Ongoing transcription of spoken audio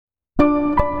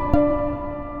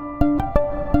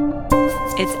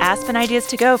It's Aspen Ideas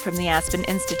to Go from the Aspen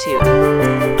Institute.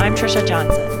 I'm Trisha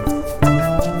Johnson.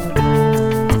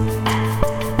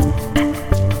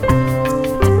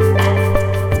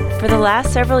 For the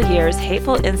last several years,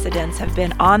 hateful incidents have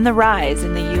been on the rise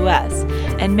in the U.S.,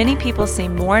 and many people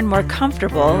seem more and more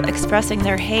comfortable expressing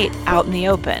their hate out in the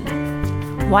open.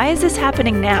 Why is this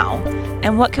happening now,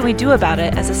 and what can we do about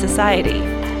it as a society?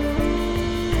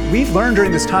 We've learned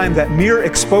during this time that mere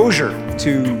exposure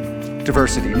to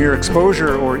diversity, mere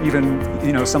exposure or even,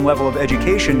 some level of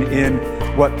education in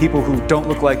what people who don't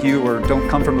look like you or don't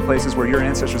come from the places where your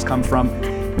ancestors come from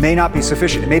may not be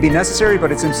sufficient. It may be necessary,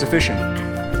 but it's insufficient.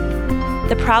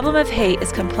 The problem of hate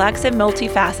is complex and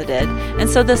multifaceted, and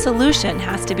so the solution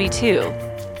has to be too.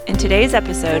 In today's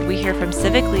episode, we hear from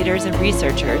civic leaders and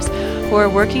researchers who are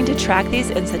working to track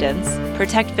these incidents,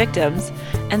 protect victims,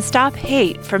 and stop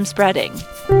hate from spreading.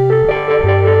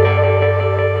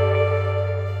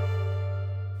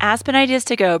 Aspen Ideas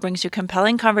to Go brings you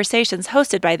compelling conversations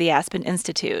hosted by the Aspen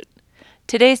Institute.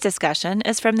 Today's discussion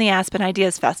is from the Aspen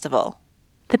Ideas Festival.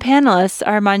 The panelists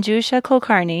are Manjusha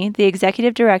Kulkarni, the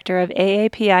Executive Director of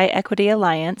AAPI Equity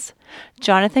Alliance,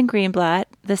 Jonathan Greenblatt,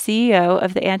 the CEO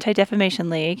of the Anti-Defamation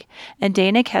League, and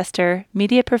Dana Coester,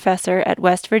 Media Professor at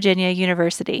West Virginia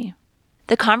University.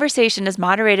 The conversation is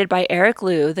moderated by Eric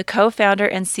Liu, the co-founder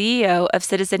and CEO of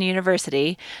Citizen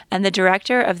University and the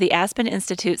director of the Aspen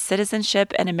Institute's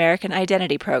Citizenship and American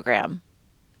Identity program.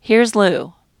 Here's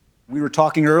Liu. We were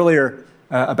talking earlier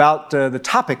about the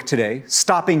topic today.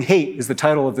 Stopping Hate is the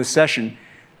title of this session.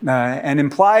 And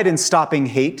implied in stopping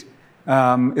hate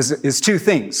is two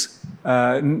things.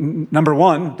 Number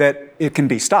one, that it can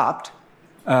be stopped.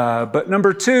 But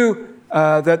number two,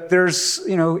 that there's,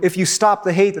 if you stop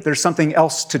the hate, that there's something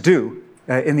else to do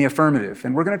in the affirmative.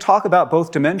 And we're going to talk about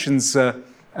both dimensions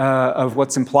of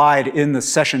what's implied in the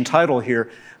session title here.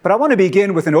 But I want to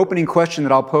begin with an opening question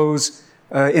that I'll pose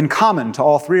in common to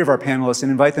all three of our panelists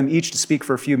and invite them each to speak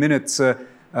for a few minutes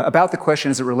about the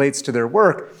question as it relates to their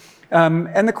work.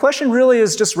 And the question really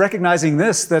is just recognizing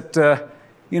this, that,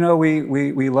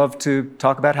 we love to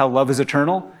talk about how love is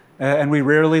eternal, and we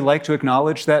rarely like to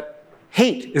acknowledge that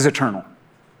hate is eternal,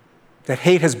 that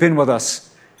hate has been with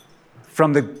us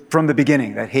from the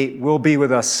beginning, that hate will be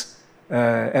with us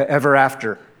ever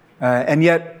after. And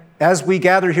yet, as we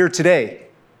gather here today,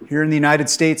 here in the United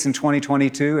States in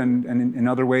 2022 and in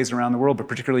other ways around the world, but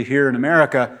particularly here in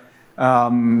America,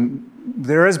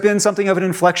 there has been something of an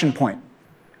inflection point.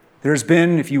 There's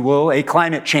been, if you will, a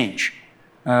climate change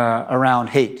around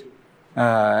hate.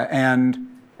 And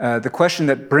the question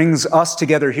that brings us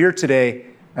together here today,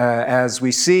 as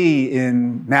we see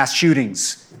in mass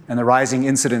shootings and the rising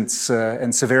incidents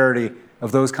and severity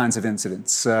of those kinds of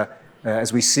incidents,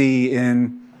 as we see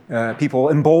in people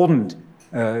emboldened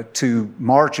to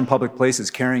march in public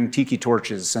places carrying tiki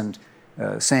torches and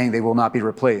saying they will not be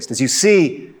replaced, as you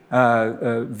see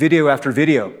video after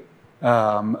video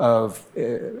of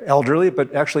elderly,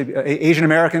 but actually Asian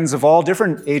Americans of all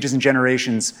different ages and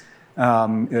generations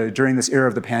during this era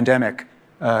of the pandemic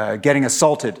getting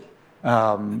assaulted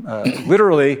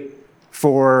literally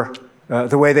for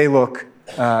the way they look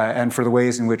and for the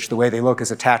ways in which the way they look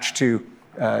is attached to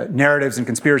narratives and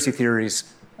conspiracy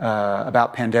theories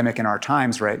about pandemic in our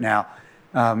times right now.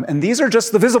 And these are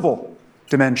just the visible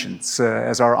dimensions.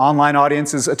 As our online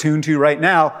audience is attuned to right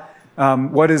now,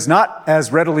 what is not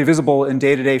as readily visible in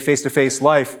day-to-day face-to-face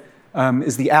life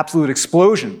is the absolute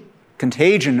explosion,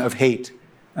 contagion of hate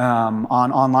on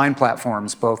online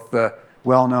platforms, both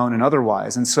well-known and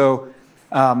otherwise. And so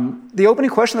the opening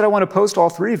question that I want to pose to all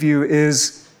three of you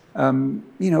is,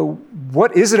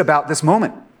 what is it about this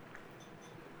moment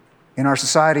in our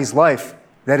society's life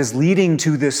that is leading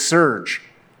to this surge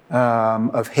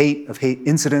of hate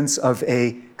incidents, of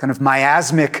a kind of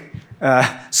miasmic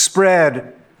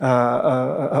spread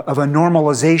of a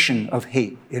normalization of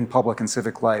hate in public and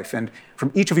civic life? And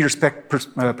from each of your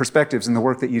perspectives in the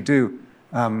work that you do,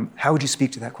 how would you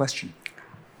speak to that question?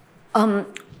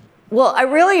 Well, I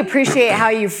really appreciate how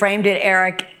you framed it,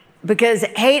 Eric, because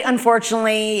hate,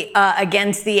 unfortunately,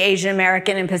 against the Asian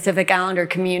American and Pacific Islander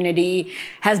community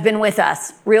has been with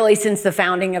us really since the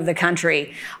founding of the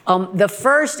country. The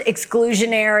first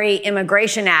exclusionary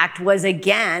immigration act was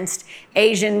against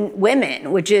Asian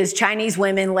women, which is Chinese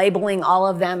women, labeling all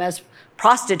of them as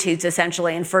prostitutes,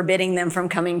 essentially, and forbidding them from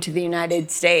coming to the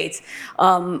United States.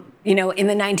 In the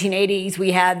 1980s,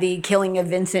 we had the killing of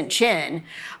Vincent Chin,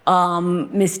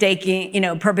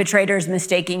 perpetrators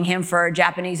mistaking him for a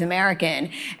Japanese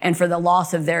American and for the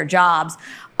loss of their jobs.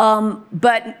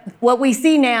 But what we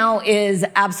see now is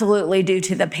absolutely due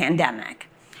to the pandemic.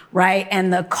 right?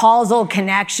 And the causal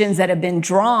connections that have been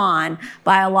drawn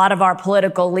by a lot of our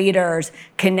political leaders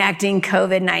connecting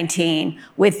COVID-19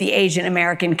 with the Asian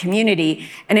American community.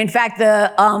 And in fact,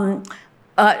 the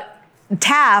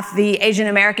TAF, the Asian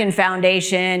American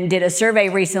Foundation, did a survey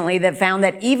recently that found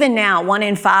that even now, 1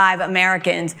 in 5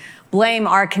 Americans blame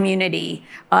our community,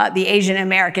 the Asian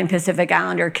American Pacific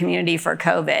Islander community, for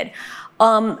COVID.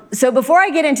 So before I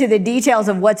get into the details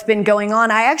of what's been going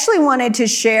on, I actually wanted to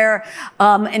share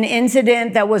an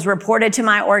incident that was reported to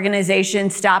my organization,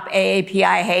 Stop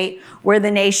AAPI Hate. We're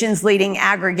the nation's leading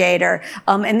aggregator.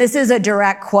 And this is a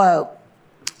direct quote.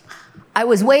 I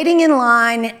was waiting in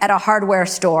line at a hardware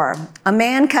store. A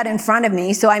man cut in front of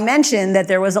me, so I mentioned that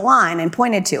there was a line and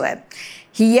pointed to it.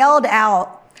 He yelled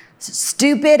out,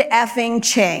 "Stupid effing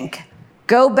chink,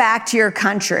 go back to your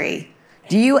country.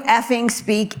 Do you effing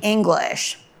speak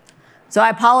English?" So I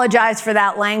apologize for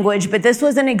that language, but this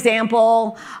was an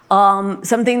example,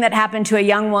 something that happened to a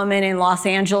young woman in Los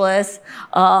Angeles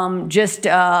just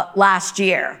last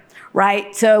year.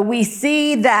 Right? So we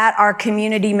see that our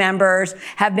community members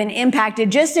have been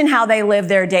impacted just in how they live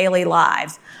their daily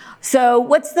lives. So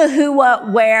what's the who,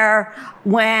 what, where,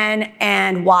 when,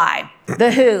 and why?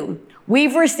 The who.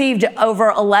 We've received over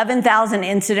 11,000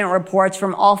 incident reports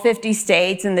from all 50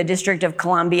 states and the District of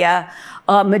Columbia.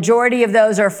 Majority of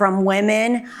those are from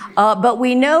women, but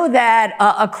we know that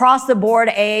across the board,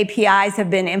 AAPIs have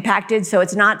been impacted, so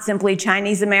it's not simply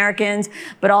Chinese Americans,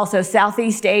 but also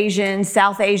Southeast Asians,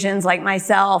 South Asians like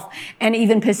myself, and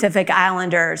even Pacific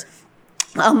Islanders.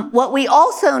 What we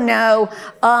also know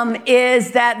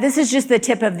is that this is just the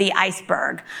tip of the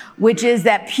iceberg, which is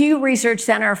that Pew Research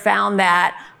Center found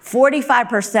that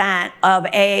 45% of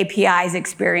AAPIs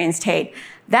experienced hate.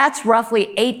 That's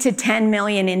roughly 8 to 10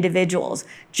 million individuals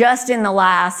just in the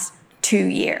last 2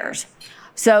 years.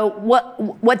 So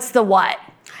what's the what?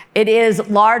 It is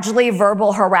largely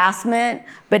verbal harassment,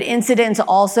 but incidents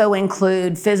also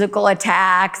include physical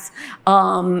attacks,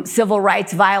 civil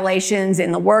rights violations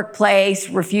in the workplace,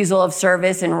 refusal of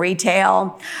service in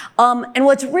retail. And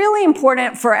what's really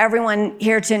important for everyone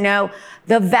here to know,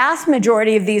 the vast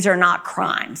majority of these are not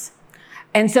crimes.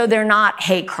 And so they're not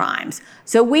hate crimes.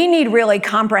 So we need really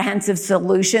comprehensive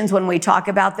solutions when we talk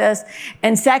about this.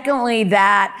 And secondly,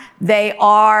 that they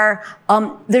are,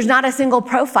 there's not a single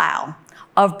profile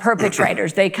of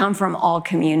perpetrators. They come from all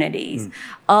communities.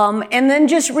 And then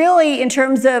just really in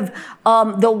terms of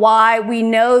the why, we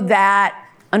know that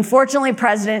unfortunately,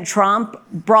 President Trump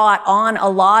brought on a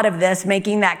lot of this,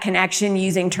 making that connection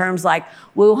using terms like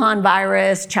Wuhan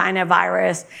virus, China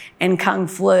virus, and Kung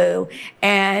flu.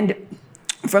 And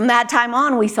from that time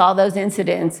on, we saw those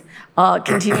incidents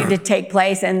continue to take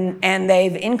place, and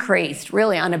they've increased,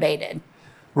 really unabated.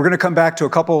 We're going to come back to a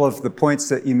couple of the points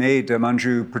that you made,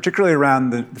 Manju, particularly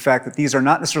around the fact that these are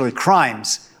not necessarily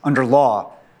crimes under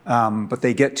law, but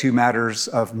they get to matters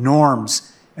of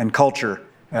norms and culture.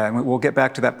 And we'll get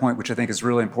back to that point, which I think is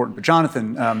really important. But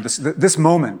Jonathan, this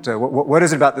moment, what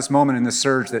is it about this moment in this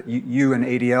surge that you and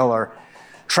ADL are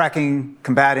tracking,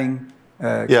 combating,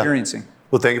 experiencing?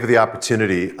 Well, thank you for the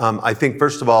opportunity. I think,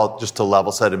 first of all, just to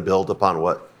level set and build upon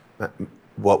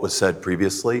what was said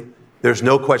previously, there's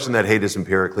no question that hate is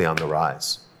empirically on the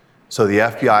rise. So the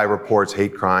FBI reports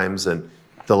hate crimes, and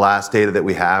the last data that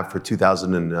we have for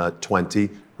 2020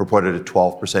 reported a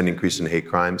 12% increase in hate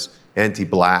crimes.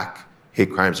 Anti-Black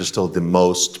hate crimes are still the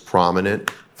most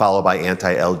prominent, followed by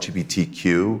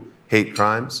anti-LGBTQ hate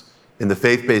crimes. In the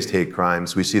faith-based hate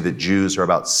crimes, we see that Jews are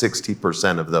about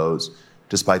 60% of those,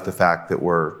 despite the fact that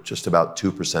we're just about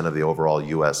 2% of the overall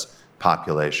US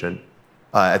population.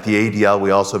 At the ADL,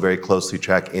 we also very closely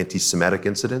track anti-Semitic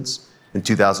incidents. In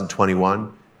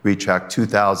 2021, we tracked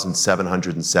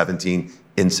 2,717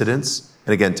 incidents.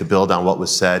 And again, to build on what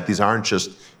was said, these aren't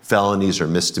just felonies or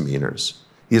misdemeanors.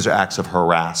 These are acts of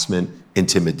harassment,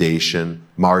 intimidation,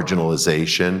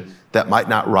 marginalization that might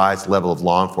not rise to the level of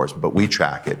law enforcement, but we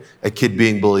track it. A kid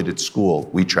being bullied at school,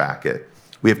 we track it.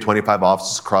 We have 25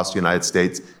 offices across the United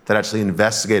States that actually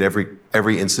investigate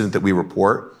every incident that we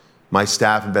report. My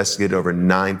staff investigated over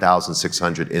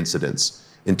 9,600 incidents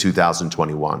in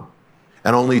 2021.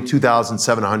 And only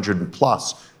 2,700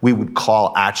 plus we would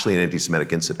call actually an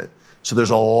anti-Semitic incident. So there's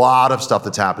a lot of stuff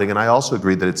that's happening, and I also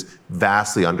agree that it's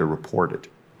vastly underreported.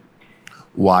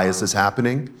 Why is this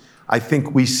happening? I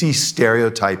think we see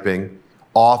stereotyping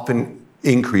often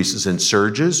increases in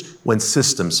surges when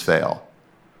systems fail.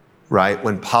 Right?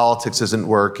 When politics isn't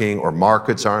working or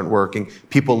markets aren't working,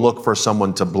 people look for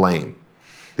someone to blame.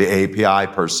 The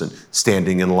AAPI person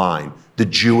standing in line, the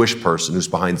Jewish person who's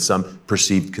behind some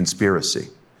perceived conspiracy.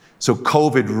 So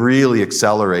COVID really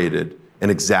accelerated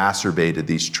and exacerbated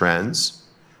these trends.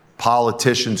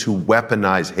 politicians who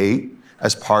weaponize hate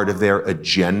as part of their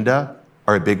agenda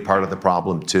are a big part of the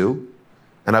problem too.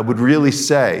 And I would really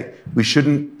say we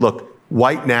shouldn't, look,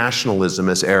 white nationalism,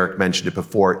 as Eric mentioned it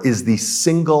before, is the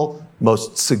single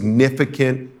most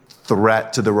significant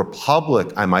threat to the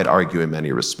republic, I might argue, in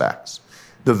many respects.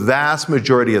 The vast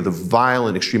majority of the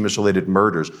violent extremist-related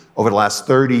murders over the last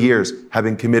 30 years have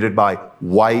been committed by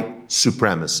white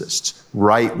supremacists,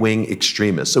 right-wing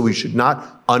extremists. So we should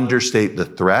not understate the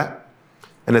threat.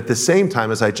 And at the same time,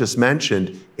 as I just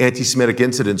mentioned, anti-Semitic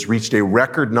incidents reached a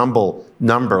record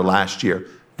number last year,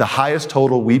 the highest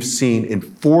total we've seen in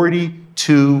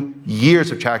 42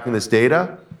 years of tracking this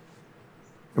data.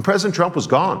 And President Trump was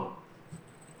gone.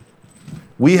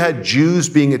 We had Jews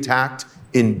being attacked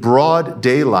in broad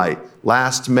daylight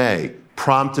last May,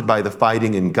 prompted by the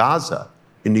fighting in Gaza,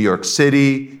 in New York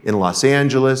City, in Los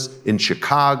Angeles, in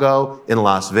Chicago, in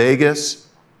Las Vegas.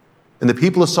 And the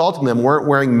people assaulting them weren't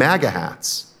wearing MAGA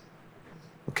hats.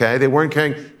 Okay? They weren't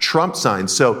carrying Trump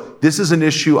signs. So this is an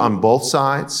issue on both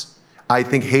sides. I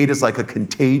think hate is like a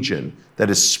contagion that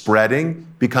is spreading,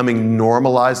 becoming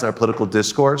normalized in our political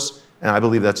discourse. And I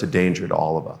believe that's a danger to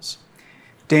all of us.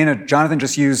 Dana, Jonathan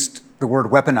just used the word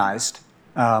weaponized,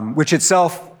 which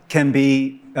itself can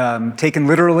be taken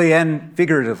literally and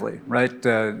figuratively, right?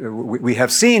 We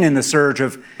have seen in the surge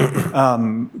of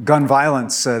gun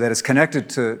violence that is connected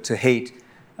to hate,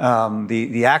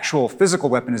 the actual physical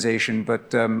weaponization,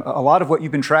 but a lot of what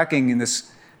you've been tracking in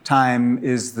this time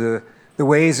is the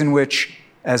ways in which,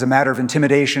 as a matter of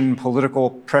intimidation,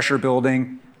 political pressure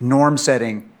building, norm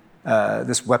setting,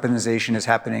 this weaponization is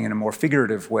happening in a more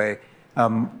figurative way.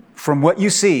 From what you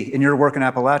see in your work in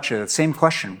Appalachia, same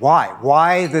question. Why?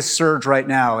 Why this surge right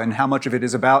now, and how much of it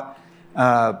is about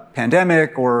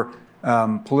pandemic or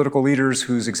political leaders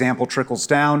whose example trickles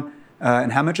down,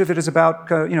 and how much of it is about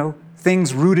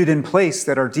things rooted in place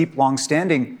that are deep,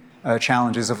 long-standing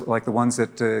challenges of like the ones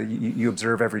that you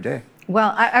observe every day?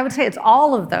 Well, I would say it's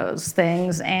all of those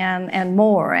things and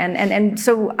more. And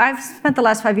so I've spent the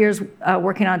last 5 years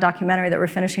working on a documentary that we're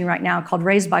finishing right now called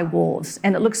Raised by Wolves.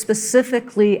 And it looks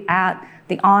specifically at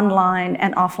the online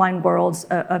and offline worlds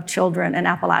of children in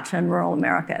Appalachia and rural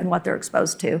America and what they're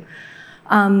exposed to.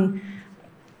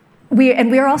 We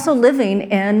are also living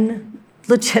in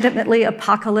legitimately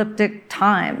apocalyptic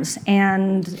times.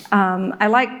 And I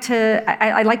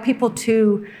like people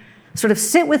to sort of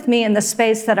sit with me in the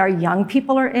space that our young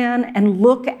people are in and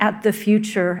look at the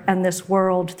future and this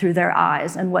world through their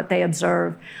eyes and what they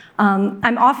observe.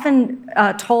 I'm often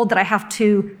told that I have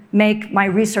to make my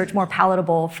research more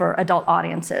palatable for adult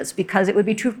audiences because it would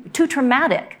be too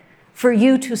traumatic for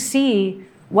you to see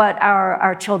what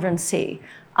our children see.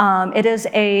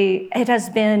 It has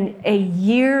been a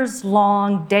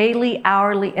years-long, daily,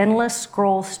 hourly, endless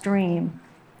scroll stream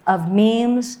of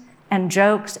memes and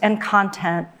jokes and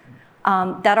content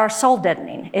that are soul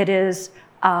deadening. It is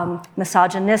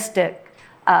misogynistic.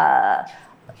 All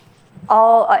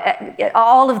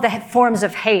of the forms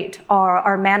of hate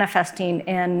are manifesting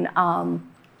in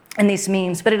these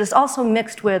memes, but it is also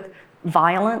mixed with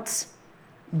violence,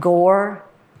 gore,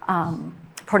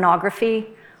 pornography.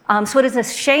 So it is a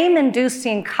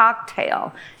shame-inducing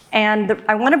cocktail. And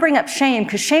I want to bring up shame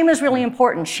because shame is really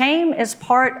important. Shame is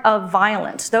part of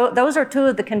violence. Those are two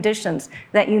of the conditions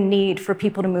that you need for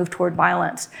people to move toward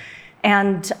violence.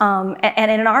 And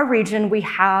in our region, we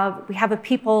have a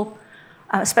people,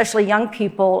 especially young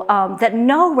people, that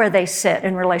know where they sit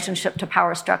in relationship to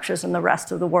power structures in the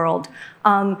rest of the world.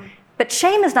 But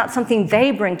shame is not something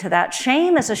they bring to that.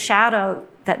 Shame is a shadow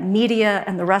that media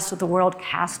and the rest of the world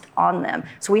cast on them.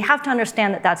 So we have to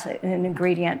understand that that's an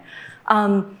ingredient.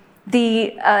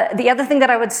 The other thing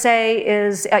that I would say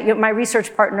is my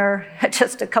research partner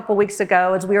just a couple weeks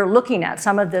ago, as we were looking at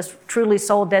some of this truly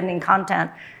soul-deadening content,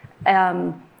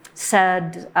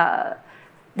 said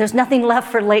there's nothing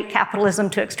left for late capitalism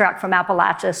to extract from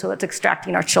Appalachia, so it's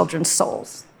extracting our children's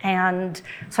souls. And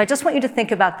so I just want you to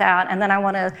think about that, and then I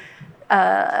want to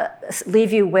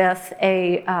leave you with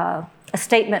a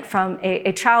statement from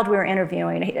a child we were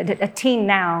interviewing, a teen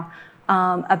now,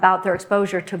 about their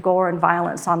exposure to gore and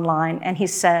violence online. And he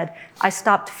said, I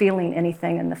stopped feeling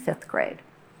anything in the 5th grade.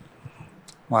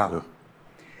 Wow.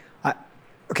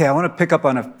 Okay, I want to pick up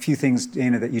on a few things,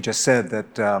 Dana, that you just said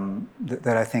that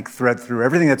I think thread through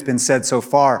everything that's been said so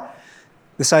far.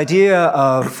 This idea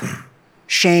of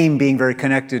shame being very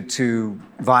connected to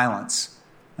violence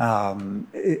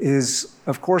is,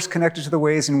 of course, connected to the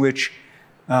ways in which,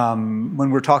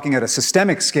 when we're talking at a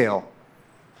systemic scale,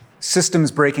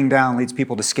 systems breaking down leads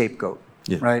people to scapegoat,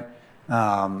 right?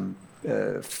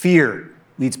 Fear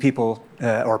leads people,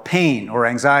 or pain or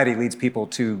anxiety leads people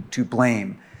to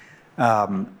blame.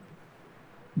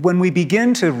 When we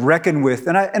begin to reckon with,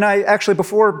 and I actually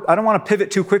before, I don't want to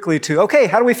pivot too quickly to, okay,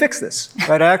 how do we fix this?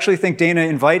 Right? I actually think Dana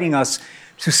inviting us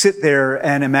to sit there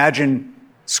and imagine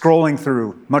scrolling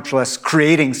through, much less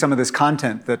creating some of this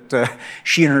content that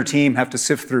she and her team have to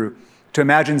sift through, to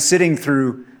imagine sitting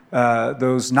through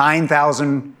those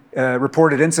 9,000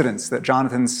 reported incidents that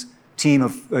Jonathan's team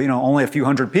of only a few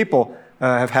hundred people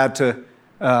have had to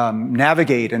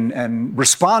navigate and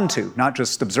respond to, not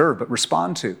just observe, but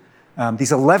respond to.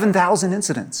 These 11,000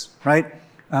 incidents, right?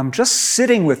 Just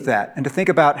sitting with that and to think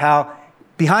about how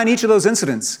behind each of those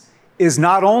incidents is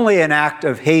not only an act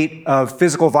of hate, of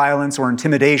physical violence or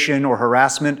intimidation or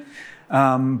harassment,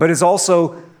 but is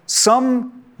also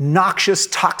some noxious,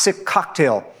 toxic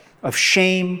cocktail of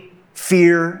shame,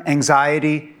 fear,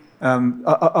 anxiety,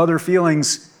 other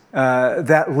feelings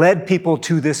that led people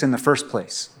to this in the first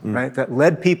place, right? That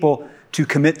led people to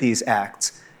commit these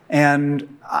acts.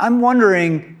 And I'm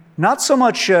wondering, not so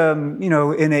much,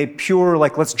 in a pure,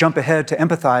 like, let's jump ahead to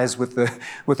empathize with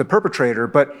the perpetrator,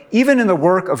 but even in the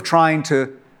work of trying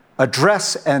to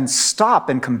address and stop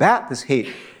and combat this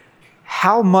hate,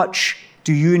 how much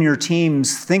do you and your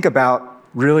teams think about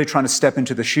really trying to step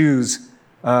into the shoes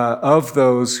of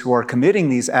those who are committing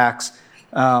these acts?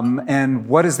 And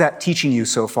what is that teaching you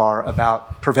so far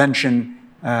about prevention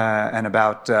and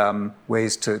about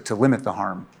ways to limit the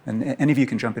harm? And any of you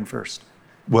can jump in first.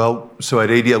 Well, so at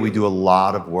ADL, we do a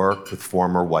lot of work with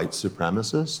former white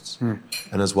supremacists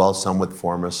and as well as some with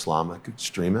former Islamic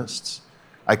extremists.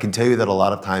 I can tell you that a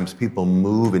lot of times people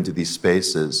move into these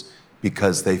spaces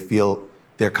because they feel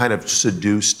they're kind of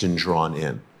seduced and drawn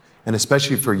in. And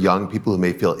especially for young people who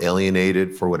may feel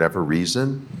alienated for whatever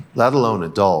reason, let alone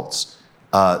adults,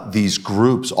 these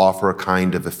groups offer a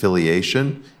kind of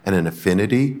affiliation and an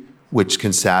affinity which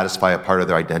can satisfy a part of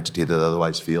their identity that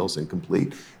otherwise feels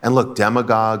incomplete. And look,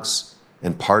 demagogues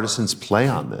and partisans play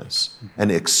on this and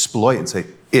exploit and say,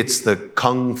 it's the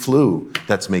Kung flu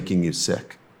that's making you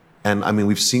sick. And I mean,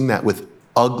 we've seen that with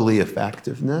ugly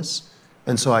effectiveness.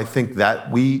 And so I think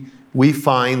that we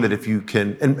find that if you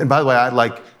can, and by the way,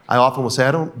 I often will say,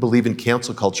 I don't believe in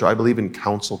cancel culture, I believe in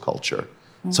counsel culture.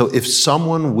 So if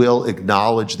someone will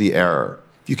acknowledge the error,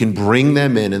 if you can bring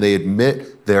them in and they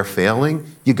admit they're failing,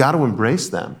 you got to embrace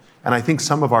them. And I think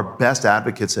some of our best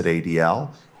advocates at ADL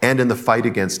and in the fight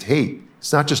against hate,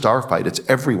 it's not just our fight, it's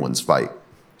everyone's fight.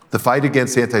 The fight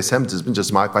against anti-Semitism isn't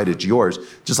just my fight, it's yours.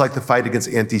 Just like the fight against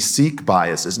anti-Sikh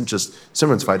bias isn't just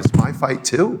someone's fight, it's my fight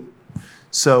too.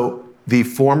 So the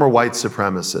former white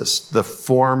supremacist, the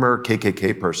former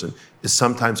KKK person is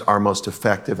sometimes our most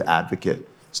effective advocate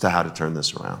as to how to turn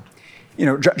this around.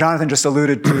 Jonathan just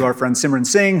alluded to our friend Simran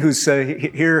Singh, who's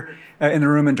here in the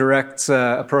room and directs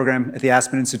a program at the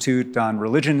Aspen Institute on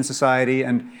religion and society.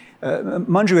 And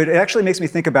Manju, it actually makes me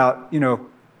think about,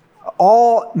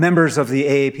 all members of the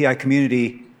AAPI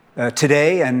community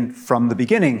today and from the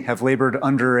beginning have labored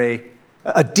under a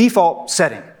default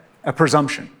setting, a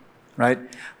presumption, right?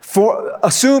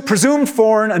 Presumed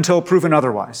foreign until proven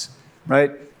otherwise,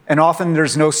 right? And often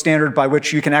there's no standard by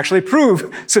which you can actually prove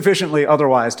sufficiently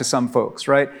otherwise to some folks,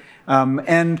 right?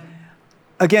 And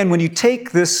again, when you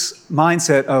take this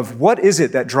mindset of what is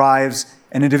it that drives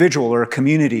an individual or a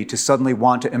community to suddenly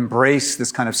want to embrace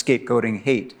this kind of scapegoating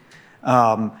hate,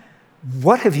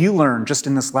 what have you learned just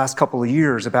in this last couple of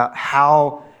years about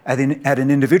how at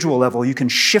an individual level you can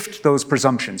shift those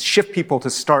presumptions, shift people to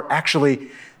start actually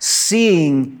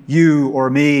seeing you or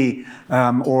me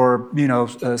or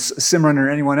Simran or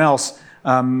anyone else,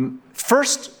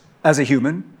 first as a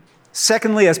human,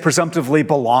 secondly as presumptively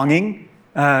belonging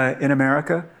in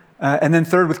America, and then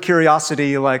third with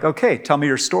curiosity, like, okay, tell me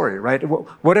your story, right?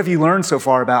 What have you learned so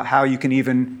far about how you can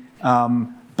even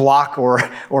block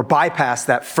or bypass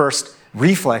that first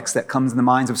reflex that comes in the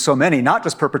minds of so many, not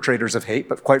just perpetrators of hate,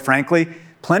 but quite frankly,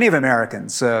 plenty of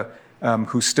Americans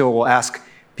who still will ask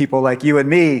people like you and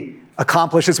me,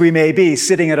 accomplished as we may be,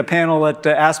 sitting at a panel at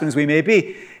Aspen as we may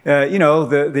be,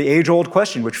 the age-old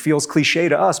question, which feels cliche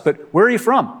to us, but where are you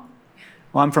from?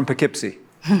 Well, I'm from Poughkeepsie.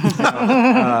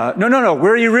 No,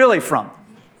 where are you really from?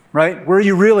 Right? Where are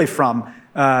you really from?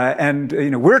 And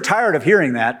we're tired of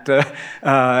hearing that. But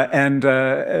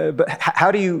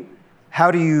how do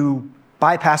you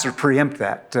bypass or preempt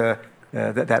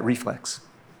that reflex?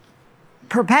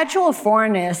 Perpetual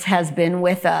foreignness has been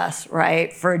with us,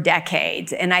 right, for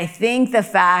decades. And I think the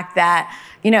fact that,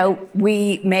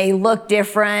 we may look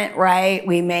different, right?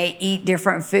 We may eat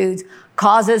different foods,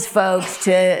 causes folks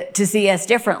to see us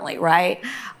differently, right?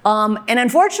 And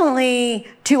unfortunately,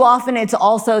 too often it's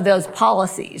also those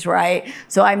policies, right?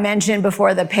 So I mentioned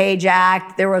before the Page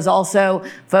Act, there was also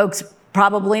folks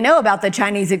probably know about the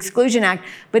Chinese Exclusion Act,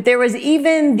 but there was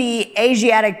even the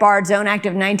Asiatic Barred Zone Act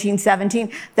of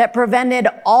 1917 that prevented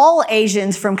all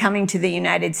Asians from coming to the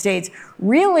United States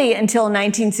really until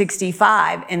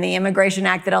 1965, and the Immigration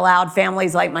Act that allowed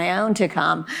families like my own to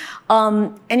come.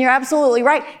 And you're absolutely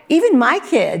right. Even my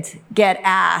kids get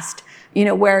asked,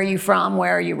 where are you from?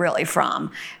 Where are you really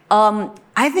from?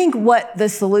 I think what the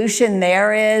solution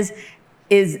there is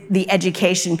the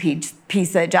education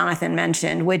piece that Jonathan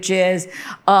mentioned, which is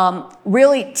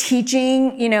really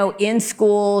teaching, in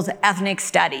schools, ethnic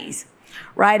studies,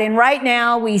 right? And right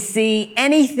now we see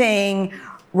anything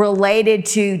related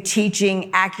to teaching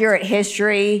accurate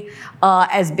history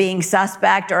as being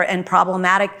suspect and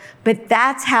problematic, but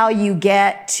that's how you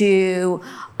get to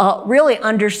really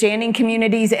understanding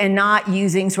communities and not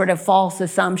using sort of false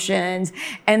assumptions,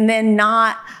 and then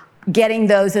not getting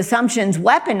those assumptions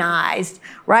weaponized,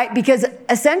 right? Because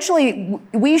essentially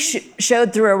we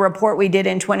showed through a report we did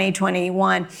in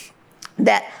 2021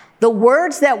 that the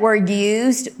words that were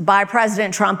used by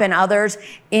President Trump and others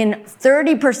in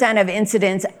 30% of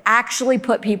incidents actually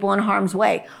put people in harm's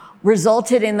way,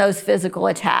 resulted in those physical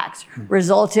attacks,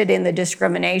 resulted in the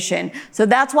discrimination. So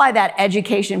that's why that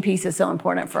education piece is so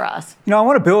important for us. I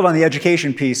want to build on the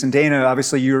education piece, and Dana,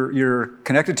 obviously you're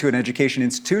connected to an education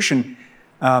institution.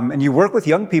 And you work with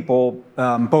young people,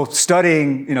 both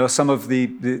studying, some of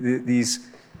these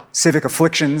civic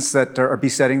afflictions that are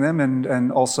besetting them,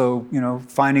 and also,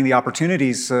 finding the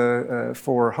opportunities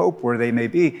for hope where they may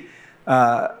be.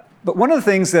 But one of the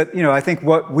things that, I think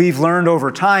what we've learned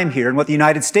over time here, and what the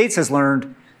United States has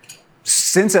learned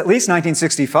since at least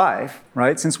 1965,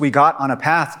 right, since we got on a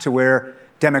path to where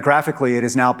demographically it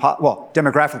is now,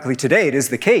 demographically today it is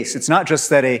the case. It's not just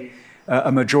that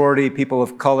a majority people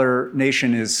of color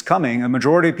nation is coming. A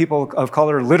majority of people of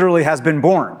color literally has been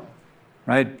born,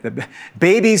 right? The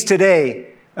babies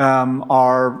today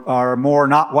are more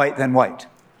not white than white,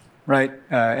 right?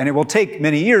 And it will take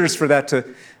many years for that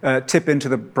to tip into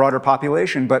the broader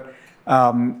population. But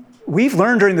we've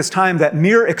learned during this time that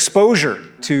mere exposure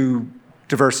to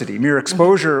diversity, mere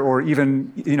exposure, or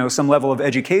even some level of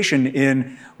education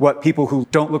in what people who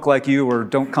don't look like you or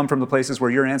don't come from the places where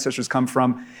your ancestors come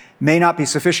from may not be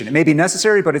sufficient. It may be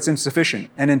necessary, but it's insufficient.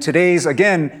 And in today's,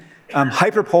 again,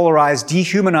 hyperpolarized,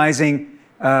 dehumanizing,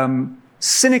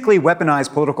 cynically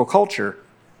weaponized political culture,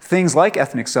 things like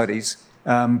ethnic studies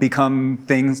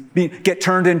get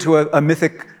turned into a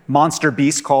mythic monster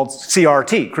beast called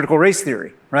CRT, critical race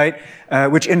theory, right?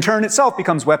 Which in turn itself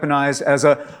becomes weaponized as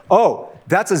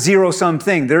that's a zero-sum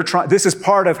thing. This is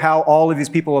part of how all of these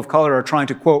people of color are trying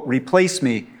to, quote, replace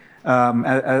me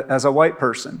as a white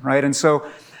person, right? And so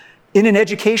in an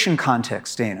education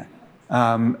context, Dana,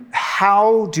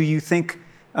 how do you think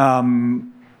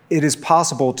it is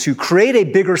possible to create a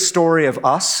bigger story of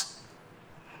us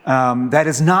that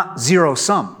is not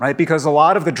zero-sum, right? Because a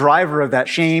lot of the driver of that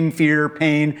shame, fear,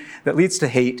 pain that leads to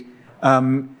hate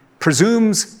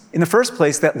presumes in the first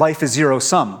place that life is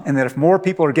zero-sum, and that if more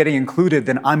people are getting included,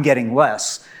 then I'm getting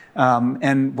less.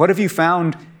 And what have you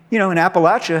found, in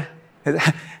Appalachia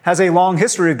has a long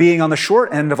history of being on the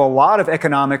short end of a lot of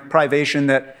economic privation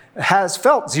that has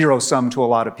felt zero-sum to a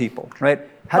lot of people, right?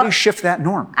 How do you shift that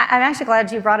norm? I'm actually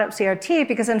glad you brought up CRT,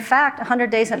 because in fact, 100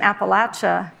 Days in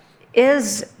Appalachia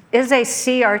is a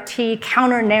CRT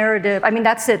counter-narrative. I mean,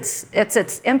 that's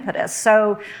its impetus.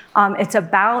 So it's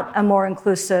about a more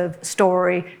inclusive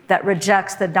story that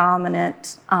rejects the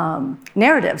dominant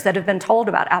narratives that have been told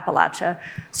about Appalachia.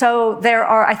 So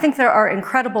I think there are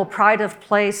incredible pride of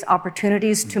place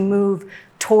opportunities to move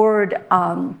toward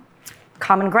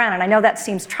common ground. And I know that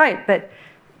seems trite, but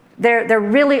there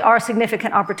really are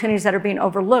significant opportunities that are being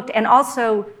overlooked. And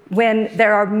also when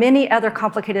there are many other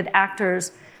complicated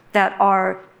actors that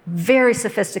are very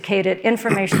sophisticated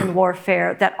information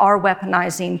warfare that are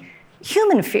weaponizing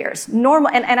human fears, normal.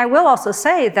 And I will also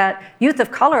say that youth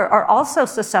of color are also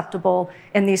susceptible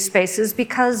in these spaces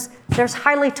because there's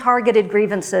highly targeted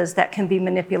grievances that can be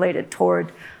manipulated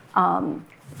toward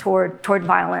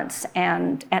violence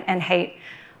and hate.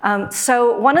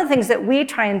 So one of the things that we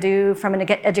try and do from an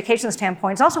education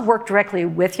standpoint is also work directly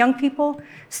with young people,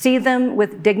 see them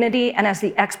with dignity and as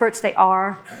the experts they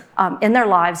are in their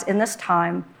lives in this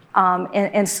time,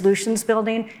 in solutions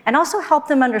building, and also help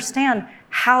them understand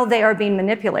how they are being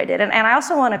manipulated. And I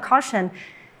also want to caution,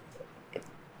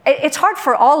 it's hard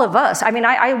for all of us. I mean,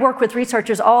 I work with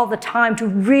researchers all the time to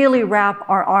really wrap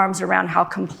our arms around how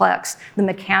complex the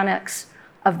mechanics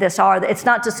of this are. It's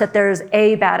not just that there's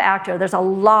a bad actor. There's a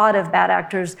lot of bad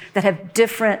actors that have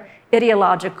different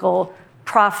ideological,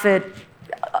 profit,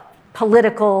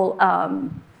 political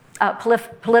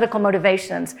political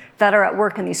motivations that are at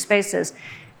work in these spaces.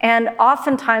 And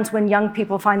oftentimes when young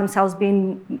people find themselves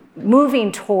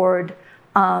moving toward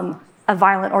a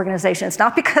violent organization, it's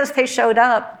not because they showed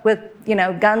up with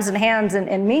guns in hands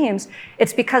and memes.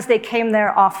 It's because they came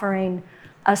there offering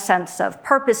a sense of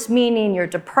purpose, meaning. You're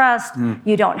depressed,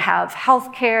 you don't have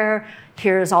health care,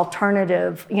 here's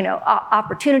alternative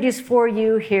opportunities for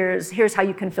you, here's how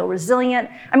you can feel resilient.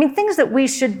 I mean, things that we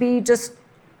should be just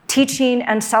teaching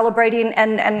and celebrating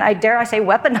and I dare I say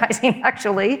weaponizing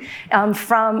actually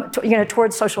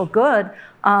towards social good,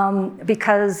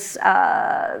 because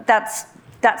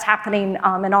that's happening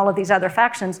in all of these other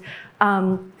factions.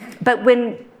 But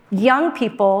when young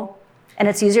people, and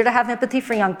it's easier to have empathy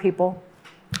for young people,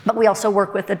 but we also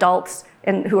work with adults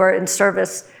who are in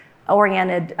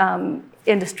service-oriented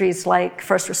industries like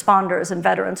first responders and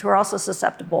veterans who are also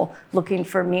susceptible, looking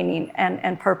for meaning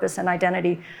and purpose and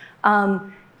identity.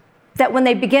 That when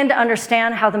they begin to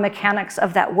understand how the mechanics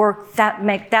of that work,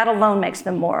 that alone makes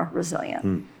them more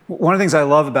resilient. One of the things I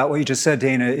love about what you just said,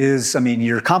 Dana, is,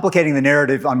 you're complicating the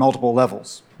narrative on multiple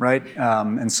levels, right?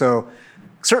 And so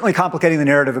certainly complicating the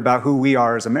narrative about who we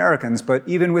are as Americans, but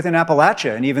even within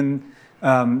Appalachia, and even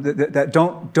that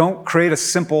don't create a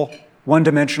simple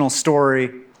one-dimensional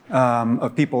story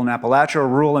of people in Appalachia or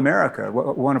rural America.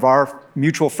 One of our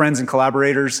mutual friends and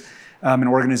collaborators, an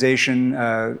organization,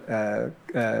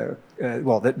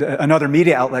 another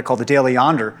media outlet called the Daily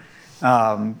Yonder,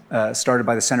 started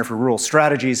by the Center for Rural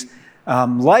Strategies,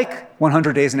 like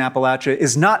 100 Days in Appalachia,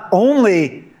 is not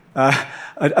only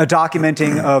a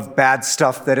documenting of bad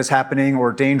stuff that is happening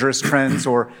or dangerous trends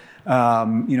or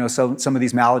some of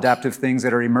these maladaptive things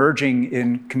that are emerging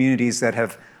in communities that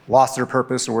have lost their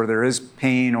purpose or where there is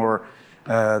pain or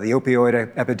the opioid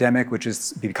epidemic, which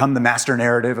has become the master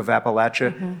narrative of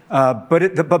Appalachia.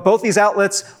 But both these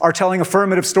outlets are telling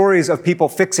affirmative stories of people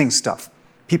fixing stuff,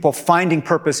 people finding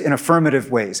purpose in affirmative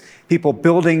ways, people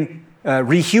building,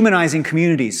 rehumanizing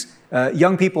communities,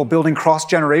 young people building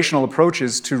cross-generational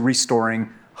approaches to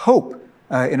restoring hope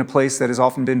in a place that has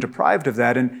often been deprived of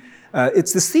that. And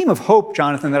it's this theme of hope,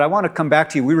 Jonathan, that I want to come back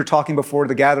to you. We were talking before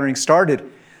the gathering started,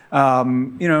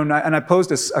 and I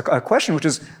posed a question, which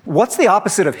is, what's the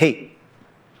opposite of hate?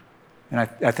 And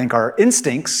I think our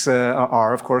instincts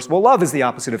are, of course, well, love is the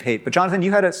opposite of hate. But Jonathan,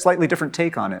 you had a slightly different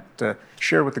take on it to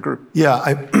share with the group.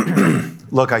 Yeah,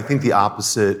 look, I think the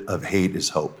opposite of hate is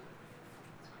hope.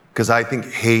 Because I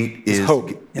think hate is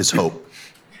hope.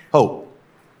 Hope.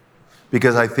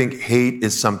 Because I think hate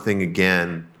is something,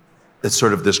 again, that's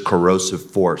sort of this corrosive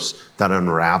force that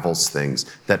unravels things,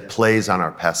 that plays on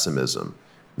our pessimism,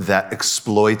 that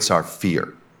exploits our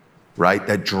fear, right?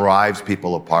 That drives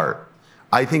people apart.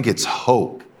 I think it's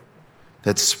hope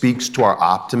that speaks to our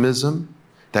optimism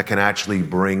that can actually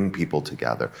bring people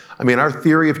together. Our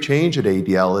theory of change at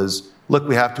ADL is, look,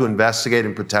 we have to investigate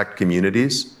and protect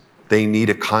communities. They need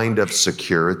a kind of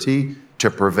security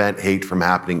to prevent hate from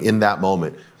happening in that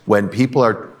moment. When people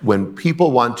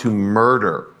want to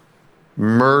murder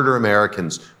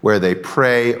Americans where they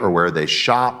pray or where they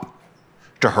shop,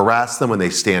 to harass them when they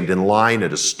stand in line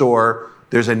at a store,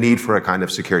 there's a need for a kind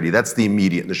of security. That's the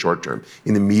immediate in the short term.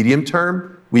 In the medium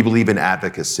term, we believe in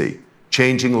advocacy,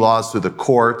 changing laws through the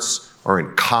courts or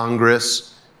in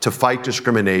Congress to fight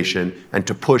discrimination and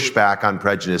to push back on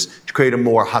prejudice, to create a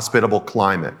more hospitable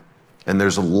climate. And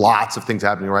there's lots of things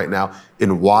happening right now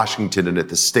in Washington and at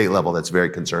the state level that's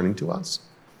very concerning to us.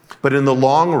 But in the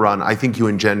long run, I think you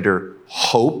engender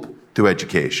hope through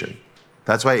education.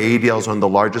 That's why ADL is one of the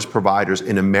largest providers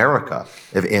in America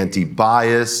of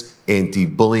anti-bias,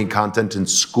 anti-bullying content in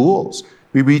schools.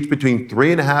 We reached between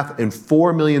 3.5 and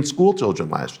 4 million school children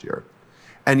last year.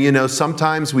 And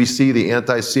sometimes we see the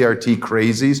anti-CRT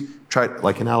crazies try,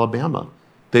 like in Alabama.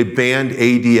 They banned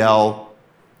ADL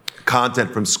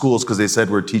content from schools because they said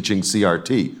we're teaching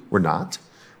CRT. We're not.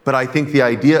 But I think the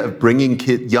idea of bringing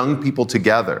young people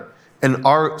together, and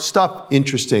our stuff,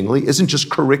 interestingly, isn't just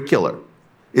curricular.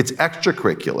 It's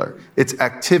extracurricular, it's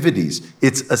activities,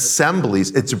 it's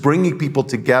assemblies, it's bringing people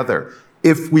together.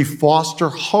 If we foster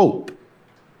hope,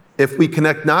 if we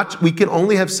connect, we can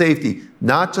only have safety,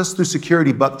 not just through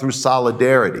security, but through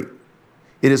solidarity.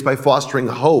 It is by fostering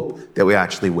hope that we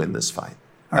actually win this fight.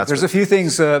 Right, there's a few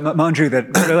things, Manju,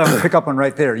 that I want to pick up on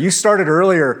right there. You started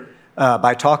earlier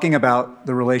by talking about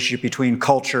the relationship between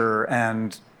culture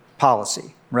and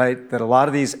policy, right? That a lot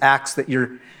of these acts that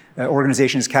your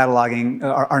organization is cataloging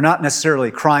are not necessarily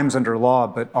crimes under law,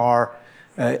 but are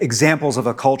examples of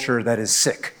a culture that is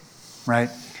sick, right?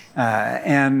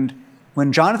 And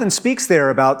when Jonathan speaks there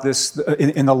about this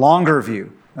in the longer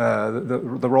view,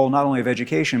 the role not only of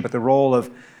education, but the role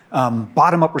of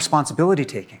bottom-up responsibility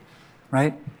taking,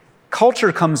 right?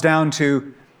 Culture comes down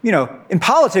to, in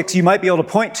politics, you might be able to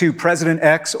point to President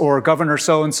X or Governor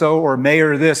so-and-so or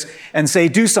Mayor this and say,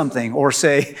 do something, or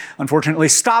say, unfortunately,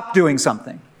 stop doing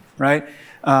something, right?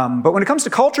 But when it comes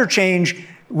to culture change,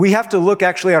 we have to look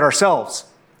actually at ourselves,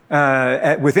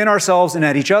 within ourselves and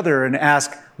at each other, and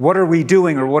ask, what are we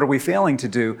doing or what are we failing to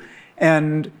do?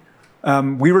 And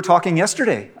we were talking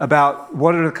yesterday about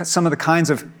what are some of the kinds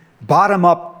of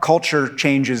bottom-up culture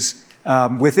changes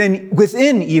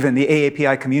within even the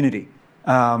AAPI community.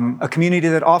 A community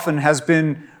that often has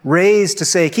been raised to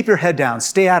say, keep your head down,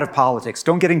 stay out of politics,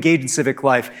 don't get engaged in civic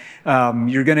life.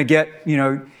 You're going to get,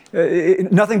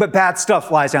 nothing but bad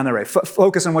stuff lies down the way.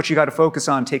 Focus on what you got to focus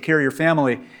on, take care of your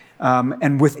family.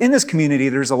 And within this community,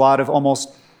 there's a lot of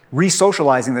almost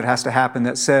re-socializing that has to happen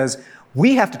that says,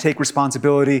 we have to take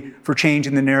responsibility for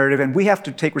changing the narrative, and we have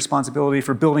to take responsibility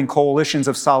for building coalitions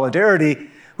of solidarity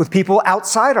with people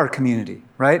outside our community,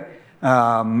 right?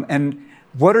 And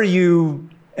what is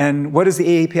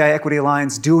the AAPI Equity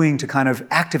Alliance doing to kind of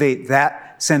activate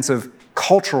that sense of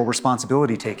cultural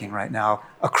responsibility taking right now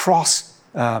across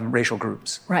racial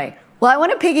groups? Right. Well, I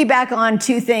want to piggyback on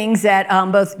two things that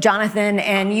both Jonathan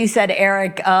and you said,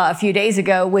 Eric, a few days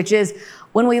ago, which is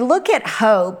when we look at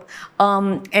hope,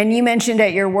 and you mentioned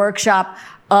at your workshop,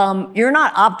 you're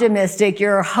not optimistic,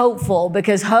 you're hopeful,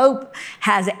 because hope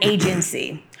has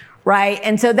agency. Right?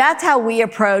 And so that's how we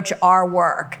approach our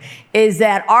work, is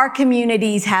that our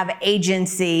communities have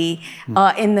agency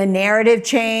in the narrative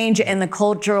change and the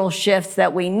cultural shifts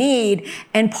that we need.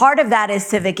 And part of that is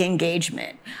civic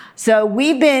engagement. So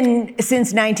we've been,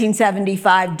 since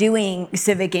 1975, doing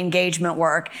civic engagement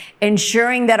work,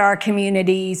 ensuring that our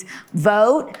communities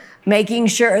vote, making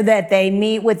sure that they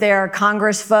meet with their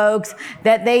Congress folks,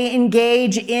 that they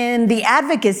engage in the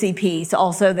advocacy piece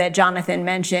also that Jonathan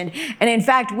mentioned. And in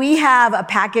fact, we have a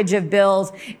package of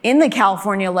bills in the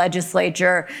California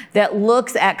legislature that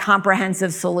looks at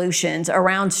comprehensive solutions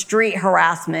around street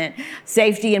harassment,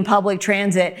 safety in public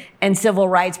transit, and civil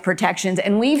rights protections.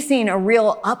 And we've seen a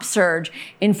real upsurge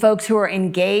in folks who are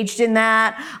engaged in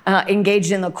that,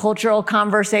 engaged in the cultural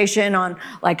conversation on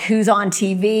like who's on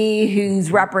TV,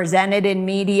 who's represented in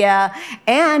media,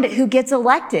 and who gets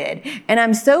elected. And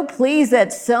I'm so pleased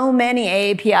that so many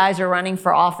AAPIs are running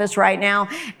for office right now.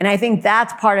 And I think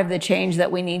that's part of the change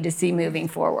that we need to see moving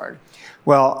forward.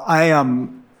 Well,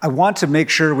 I want to make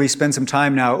sure we spend some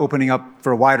time now opening up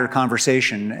for a wider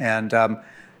conversation. And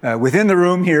within the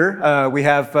room here, we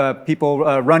have people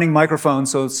running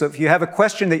microphones. So if you have a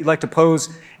question that you'd like to pose,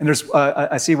 and there's,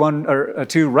 I see one or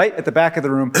two right at the back of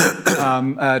the room,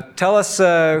 tell us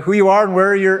who you are and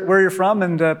where you're from,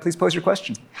 and please pose your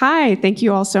question. Hi, thank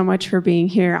you all so much for being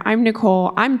here. I'm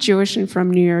Nicole. I'm Jewish and from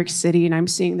New York City, and I'm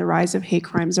seeing the rise of hate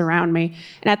crimes around me.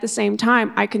 And at the same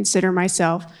time, I consider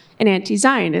myself an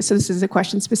anti-Zionist. So this is a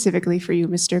question specifically for you,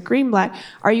 Mr. Greenblatt.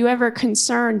 Are you ever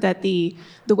concerned that the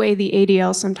way the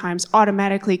ADL sometimes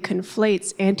automatically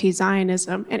conflates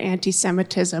anti-Zionism and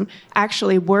anti-Semitism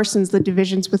actually worsens the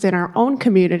divisions within our own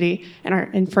community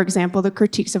and for example, the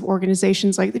critiques of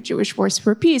organizations like the Jewish Voice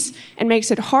for Peace, and makes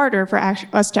it harder for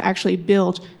us to actually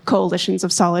build coalitions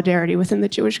of solidarity within the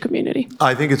Jewish community?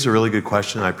 I think it's a really good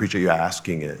question. I appreciate you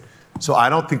asking it. So I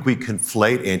don't think we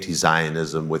conflate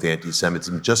anti-Zionism with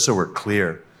anti-Semitism, just so we're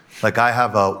clear. Like, I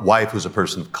have a wife who's a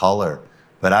person of color,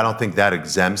 but I don't think that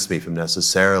exempts me from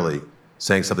necessarily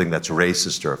saying something that's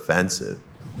racist or offensive.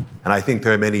 And I think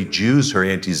there are many Jews who are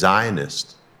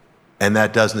anti-Zionist, and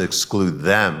that doesn't exclude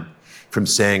them from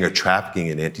saying or trafficking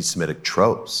in anti-Semitic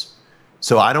tropes.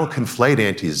 So I don't conflate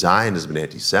anti-Zionism and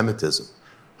anti-Semitism.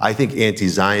 I think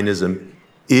anti-Zionism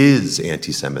is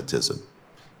anti-Semitism.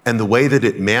 And the way that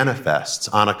it manifests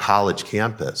on a college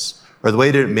campus, or the way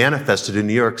that it manifested in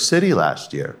New York City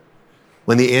last year,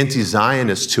 when the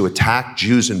anti-Zionists who attacked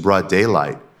Jews in broad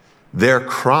daylight, their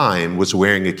crime was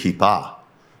wearing a kippah.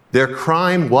 Their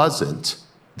crime wasn't,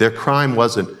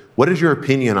 what is your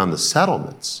opinion on the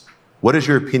settlements? What is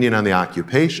your opinion on the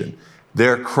occupation?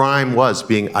 Their crime was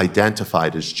being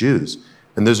identified as Jews.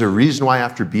 And there's a reason why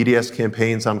after BDS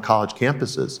campaigns on college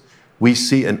campuses, we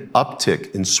see an uptick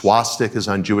in swastikas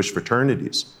on Jewish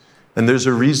fraternities. And there's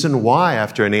a reason why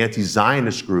after an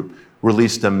anti-Zionist group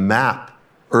released a map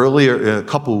earlier, a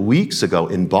couple of weeks ago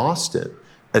in Boston,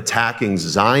 attacking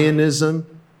Zionism,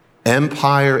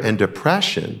 empire, and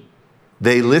oppression,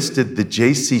 they listed the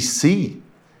JCC,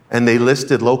 and they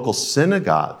listed local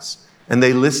synagogues, and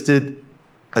they listed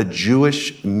a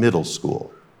Jewish middle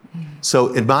school.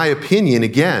 So in my opinion,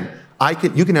 again,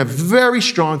 you can have very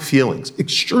strong feelings,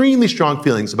 extremely strong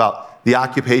feelings about the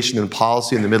occupation and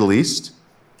policy in the Middle East.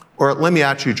 Or let me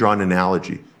actually draw an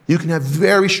analogy. You can have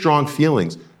very strong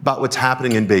feelings about what's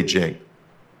happening in Beijing,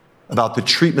 about the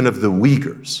treatment of the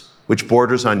Uyghurs, which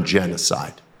borders on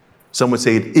genocide. Some would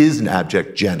say it is an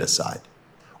abject genocide.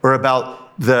 Or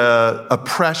about the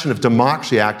oppression of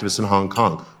democracy activists in Hong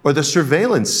Kong, or the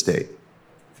surveillance state.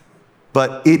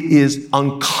 But it is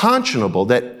unconscionable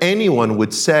that anyone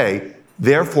would say,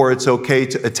 therefore it's okay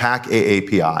to attack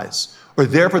AAPIs, or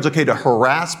therefore it's okay to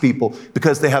harass people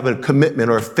because they have a commitment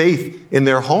or a faith in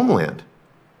their homeland.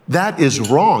 That is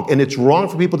wrong, and it's wrong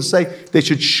for people to say they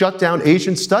should shut down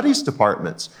Asian studies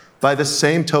departments. By the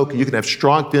same token, you can have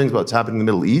strong feelings about what's happening in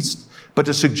the Middle East, but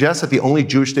to suggest that the only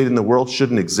Jewish state in the world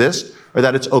shouldn't exist, or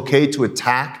that it's okay to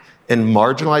attack and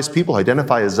marginalize people who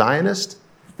identify as Zionist,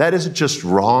 that isn't just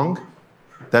wrong,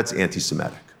 that's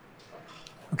anti-Semitic.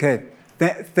 Okay,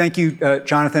 thank you,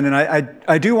 Jonathan. And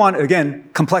I do want, again,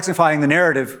 complexifying the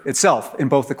narrative itself in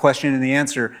both the question and the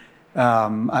answer.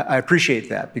 I appreciate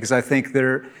that, because I think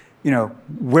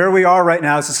where we are right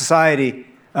now as a society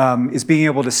is being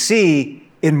able to see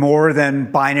in more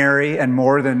than binary and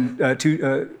more than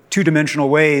two-dimensional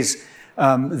ways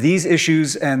these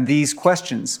issues and these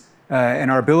questions, and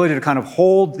our ability to kind of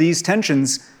hold these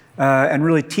tensions and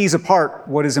really tease apart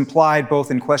what is implied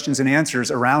both in questions and answers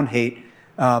around hate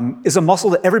is a muscle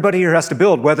that everybody here has to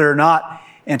build, whether or not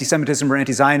anti-Semitism or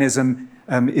anti-Zionism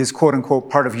is quote-unquote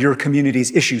part of your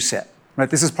community's issue set. Right?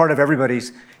 This is part of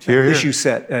everybody's issue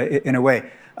set in a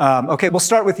way. Okay, we'll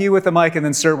start with you with the mic, and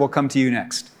then, sir, we'll come to you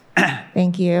next.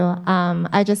 Thank you.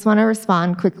 I just want to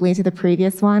respond quickly to the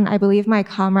previous one. I believe my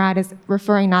comrade is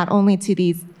referring not only to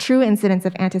these true incidents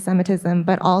of anti-Semitism,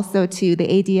 but also to the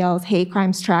ADL's hate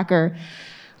crimes tracker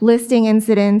listing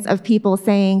incidents of people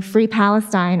saying free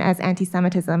Palestine as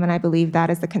anti-Semitism, and I believe that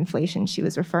is the conflation she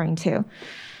was referring to.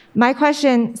 My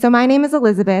question, so my name is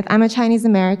Elizabeth. I'm a Chinese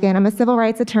American. I'm a civil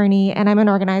rights attorney, and I'm an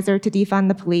organizer to defund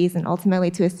the police and ultimately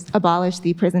to abolish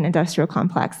the prison industrial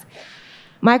complex.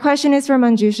 My question is for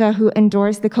Manjusha, who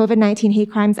endorsed the COVID-19 Hate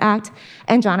Crimes Act,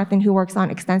 and Jonathan, who works on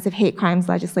extensive hate crimes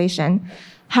legislation.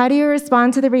 How do you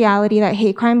respond to the reality that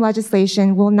hate crime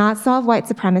legislation will not solve white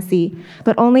supremacy,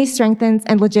 but only strengthens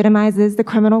and legitimizes the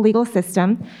criminal legal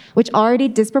system, which already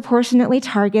disproportionately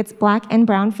targets Black and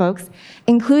brown folks,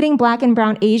 including Black and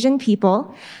brown Asian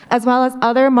people, as well as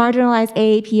other marginalized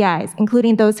AAPIs,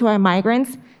 including those who are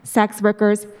migrants, sex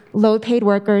workers, low-paid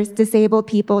workers, disabled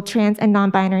people, trans and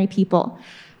non-binary people?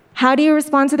 How do you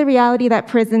respond to the reality that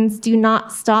prisons do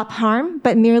not stop harm,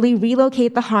 but merely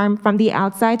relocate the harm from the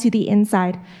outside to the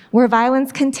inside, where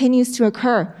violence continues to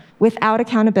occur without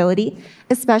accountability,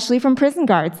 especially from prison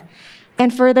guards?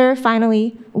 And further,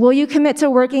 finally, will you commit to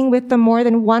working with the more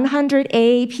than 100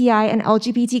 AAPI and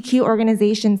LGBTQ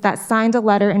organizations that signed a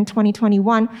letter in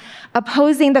 2021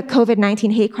 opposing the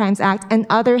COVID-19 Hate Crimes Act and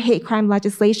other hate crime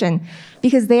legislation,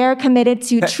 because they are committed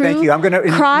to true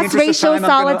cross-racial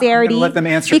solidarity,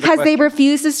 because they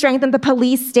refuse to strengthen the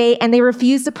police state and they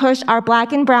refuse to push our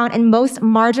Black and brown and most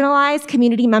marginalized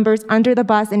community members under the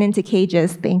bus and into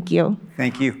cages? Thank you.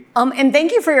 Thank you. And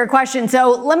thank you for your question. So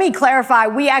let me clarify.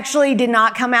 We actually did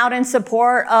not come out in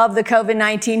support of the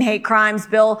COVID-19 hate crimes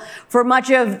bill for much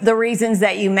of the reasons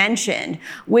that you mentioned,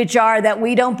 which are that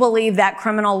we don't believe that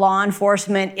criminal law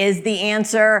enforcement is the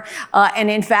answer. And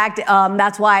in fact,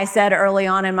 that's why I said early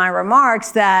on in my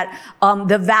remarks that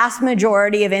the vast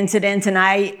majority of incidents, and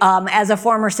I, as a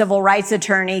former civil rights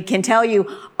attorney, can tell you,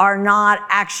 are not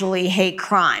actually hate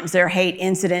crimes. They're hate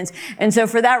incidents. And so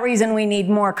for that reason, we need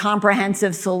more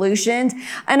comprehensive solutions.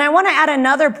 And I want to add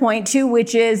another point too,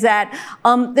 which is that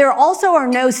there also are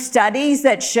no studies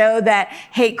that show that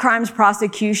hate crimes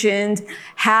prosecutions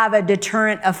have a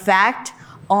deterrent effect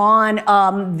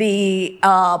on the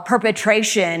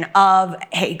perpetration of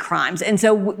hate crimes. And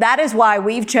so that is why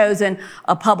we've chosen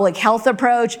a public health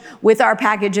approach with our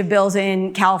package of bills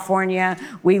in California.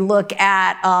 We look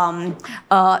at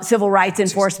civil rights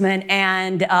enforcement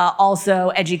and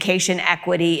also education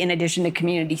equity in addition to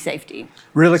community safety.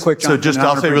 Really quick, Jonathan. So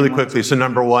I'll say really quickly. So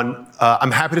number one,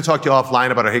 I'm happy to talk to you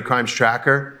offline about our hate crimes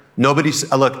tracker.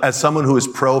 Look, as someone who is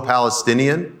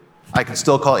pro-Palestinian, I can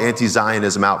still call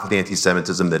anti-Zionism out for the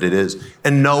anti-Semitism that it is.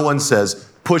 And no one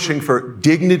says pushing for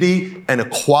dignity and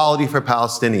equality for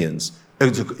Palestinians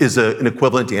is an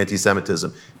equivalent to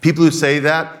anti-Semitism. People who say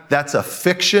that, that's a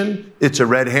fiction, it's a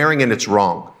red herring, and it's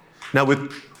wrong. Now,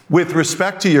 with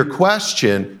respect to your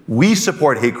question, we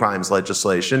support hate crimes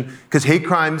legislation because hate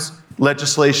crimes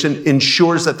legislation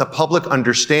ensures that the public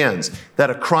understands that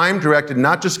a crime directed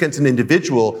not just against an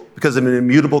individual because of an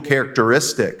immutable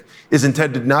characteristic is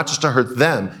intended not just to hurt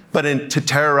them, but to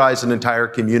terrorize an entire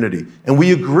community. And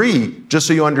we agree, just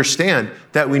so you understand,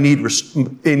 that we need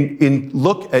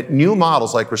look at new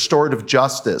models like restorative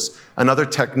justice and other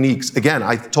techniques. Again,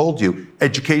 I told you,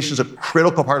 education is a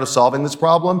critical part of solving this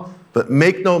problem, but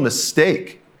make no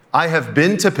mistake, I have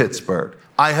been to Pittsburgh.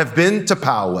 I have been to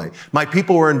Poway. My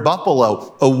people were in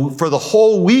Buffalo for the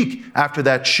whole week after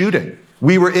that shooting.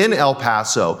 We were in El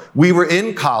Paso. We were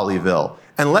in Colleyville.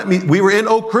 And we were in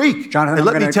Oak Creek. Jonathan, and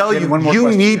let me tell you,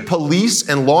 you need police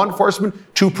and law enforcement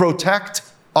to protect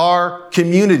our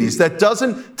communities. That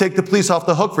doesn't take the police off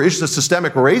the hook for issues of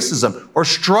systemic racism or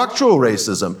structural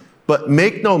racism. But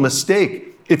make no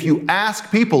mistake, if you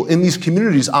ask people in these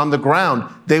communities on the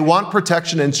ground, they want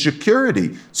protection and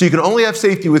security. So you can only have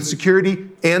safety with security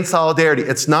and solidarity.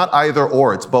 It's not either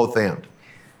or, it's both and.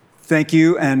 Thank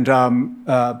you. And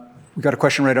we got a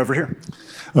question right over here.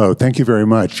 Oh, thank you very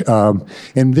much.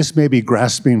 And this may be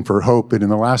grasping for hope, but in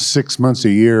the last 6 months, a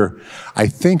year, I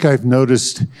think I've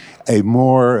noticed a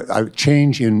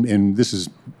change in this is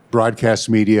broadcast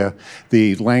media,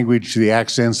 the language, the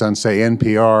accents on, say,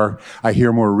 NPR. I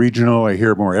hear more regional, I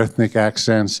hear more ethnic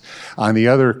accents. On the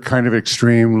other kind of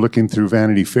extreme, looking through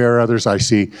Vanity Fair, others, I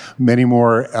see many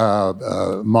more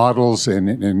models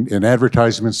and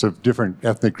advertisements of different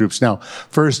ethnic groups. Now,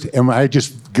 first, am I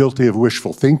just guilty of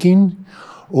wishful thinking?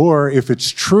 Or if it's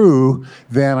true,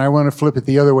 then I want to flip it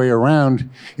the other way around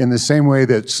in the same way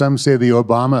that some say the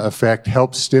Obama effect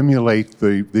helps stimulate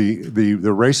the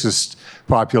racist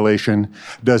population.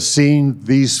 Does seeing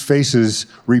these faces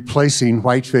replacing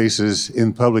white faces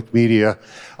in public media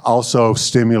also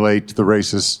stimulate the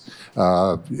racists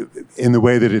in the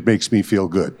way that it makes me feel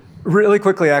good? Really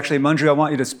quickly, actually, Manju, I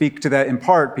want you to speak to that in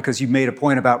part because you made a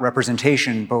point about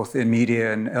representation, both in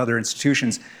media and other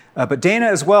institutions. But Dana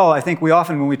as well, I think we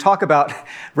often, when we talk about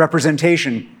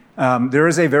representation, there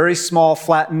is a very small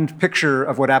flattened picture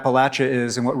of what Appalachia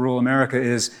is and what rural America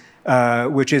is,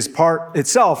 which is part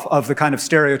itself of the kind of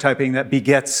stereotyping that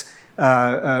begets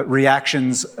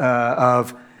reactions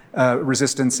of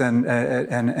resistance and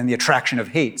the attraction of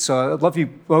hate. So I'd love you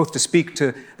both to speak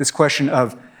to this question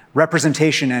of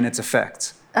representation and its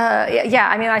effects. Yeah,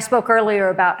 I mean, I spoke earlier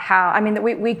about how, I mean,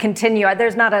 we continue.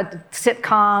 There's not a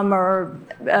sitcom or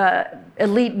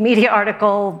elite media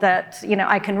article that,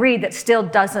 I can read that still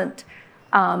doesn't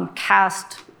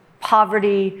cast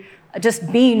poverty,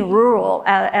 just being rural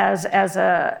as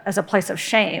a place of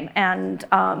shame. And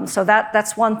so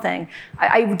that's one thing.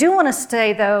 I do want to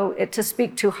say, though, to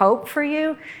speak to hope for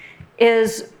you,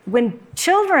 is when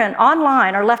children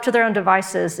online are left to their own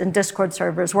devices in Discord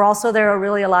servers, where also there are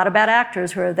really a lot of bad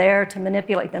actors who are there to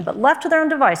manipulate them, but left to their own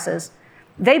devices,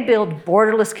 they build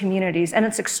borderless communities, and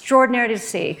it's extraordinary to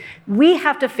see. We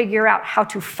have to figure out how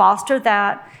to foster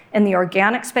that in the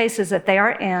organic spaces that they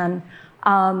are in,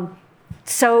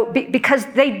 because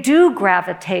they do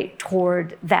gravitate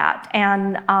toward that.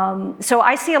 And so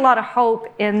I see a lot of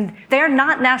hope in, they're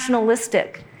not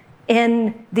nationalistic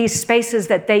in these spaces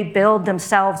that they build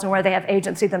themselves and where they have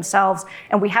agency themselves.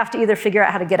 And we have to either figure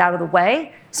out how to get out of the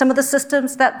way, some of the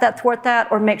systems that thwart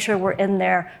that, or make sure we're in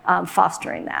there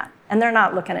fostering that. And they're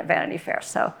not looking at Vanity Fair,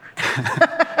 so.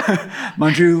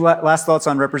 Manju, last thoughts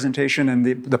on representation and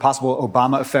the possible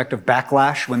Obama effect of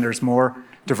backlash when there's more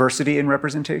diversity in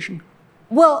representation?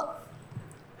 Well,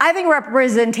 I think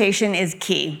representation is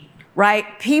key, right?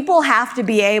 People have to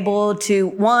be able to,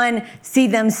 one, see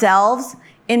themselves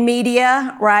in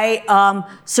media, right?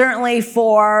 Certainly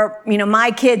for,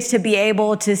 my kids to be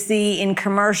able to see in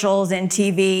commercials and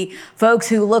TV, folks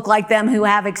who look like them, who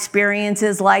have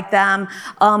experiences like them,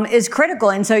 is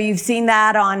critical. And so you've seen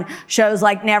that on shows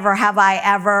like Never Have I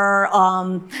Ever,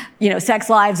 Sex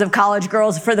Lives of College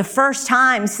Girls. For the first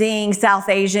time, seeing South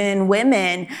Asian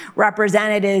women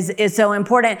represented is so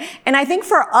important. And I think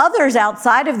for others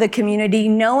outside of the community,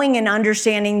 knowing and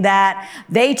understanding that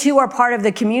they too are part of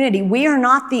the community. We are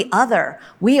not the other.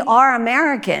 We are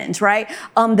Americans, right?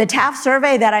 The Taft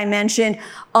survey that I mentioned,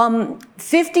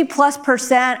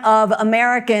 50+% of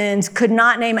Americans could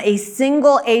not name a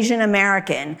single Asian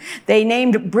American. They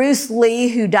named Bruce Lee,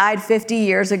 who died 50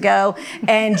 years ago,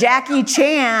 and Jackie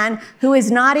Chan, who is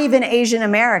not even Asian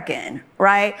American,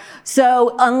 right?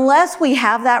 So unless we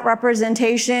have that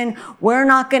representation, we're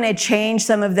not going to change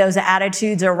some of those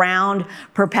attitudes around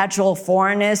perpetual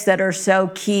foreignness that are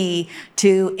so key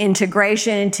to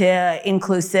integration, to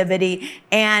inclusivity,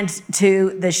 and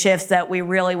to the shifts that we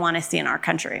really want to see in our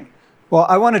country. Well,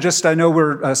 I want to I know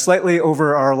we're slightly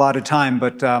over our allotted time,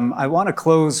 but I want to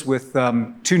close with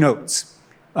two notes.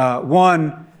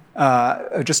 One,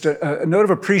 just a note of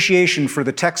appreciation for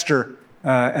the texture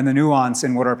and the nuance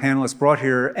in what our panelists brought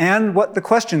here and what the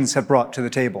questions have brought to the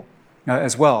table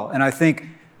as well. And I think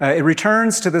it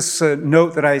returns to this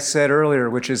note that I said earlier,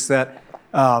 which is that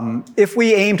if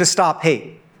we aim to stop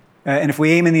hate, and if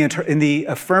we aim in the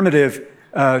affirmative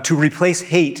to replace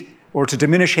hate or to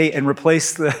diminish hate and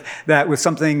replace that with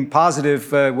something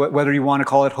positive, whether you want to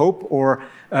call it hope or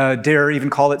dare even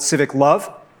call it civic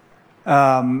love,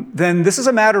 then this is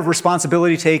a matter of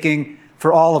responsibility taking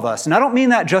for all of us. And I don't mean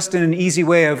that just in an easy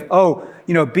way of,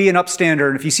 be an upstander,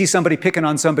 and if you see somebody picking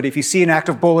on somebody, if you see an act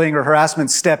of bullying or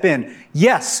harassment, step in.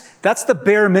 Yes, that's the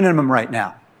bare minimum right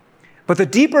now. But the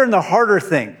deeper and the harder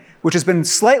thing, which has been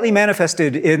slightly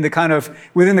manifested in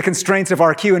within the constraints of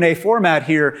our Q&A format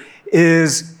here,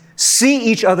 is see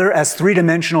each other as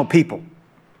three-dimensional people.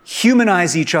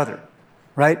 Humanize each other,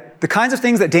 right? The kinds of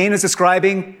things that Dana is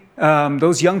describing,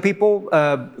 those young people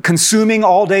consuming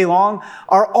all day long,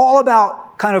 are all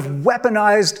about kind of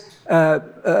weaponized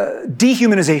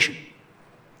dehumanization.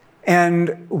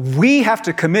 And we have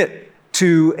to commit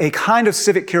to a kind of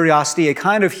civic curiosity, a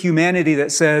kind of humanity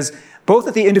that says, both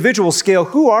at the individual scale,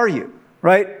 who are you,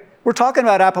 right? We're talking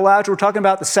about Appalachia, we're talking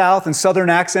about the South and Southern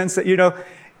accents that,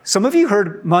 some of you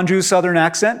heard Manju's Southern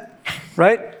accent,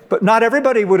 right? But not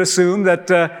everybody would assume that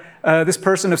this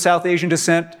person of South Asian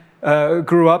descent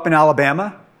grew up in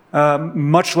Alabama,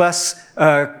 much less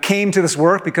came to this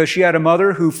work because she had a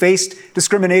mother who faced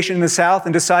discrimination in the South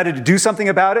and decided to do something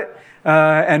about it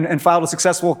and filed a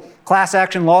successful class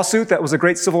action lawsuit that was a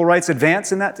great civil rights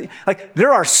advance in that.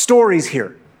 There are stories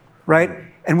here, right?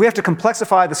 And we have to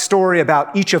complexify the story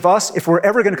about each of us if we're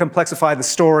ever going to complexify the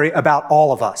story about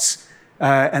all of us.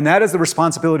 And that is the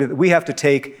responsibility that we have to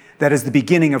take. That is the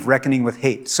beginning of reckoning with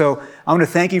hate. So I want to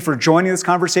thank you for joining this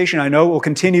conversation. I know it will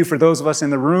continue for those of us in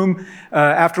the room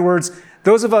afterwards.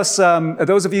 Those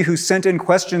of you who sent in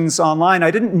questions online,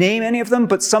 I didn't name any of them,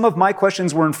 but some of my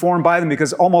questions were informed by them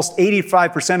because almost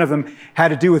 85% of them had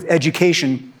to do with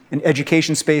education and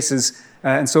education spaces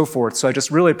and so forth. So I just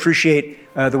really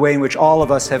appreciate the way in which all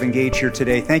of us have engaged here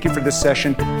today. Thank you for this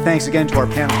session. Thanks again to our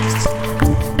panelists.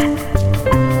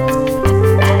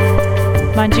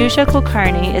 Manjusha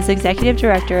Kulkarni is Executive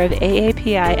Director of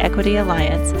AAPI Equity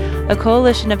Alliance, a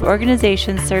coalition of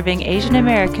organizations serving Asian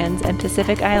Americans and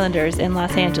Pacific Islanders in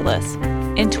Los Angeles.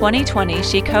 In 2020,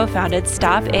 she co-founded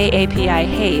Stop AAPI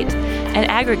Hate, an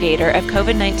aggregator of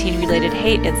COVID-19 related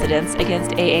hate incidents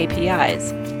against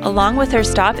AAPIs. Along with her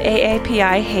Stop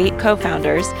AAPI Hate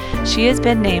co-founders, she has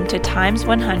been named to Times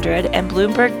 100 and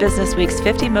Bloomberg Businessweek's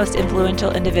 50 Most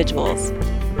Influential Individuals.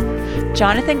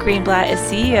 Jonathan Greenblatt is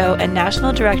CEO and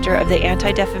National Director of the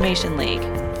Anti-Defamation League.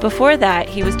 Before that,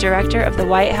 he was Director of the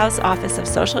White House Office of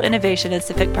Social Innovation and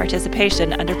Civic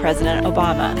Participation under President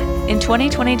Obama. In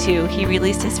 2022, he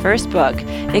released his first book,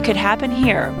 It Could Happen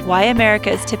Here: Why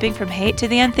America is Tipping from Hate to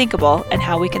the Unthinkable and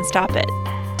How We Can Stop It.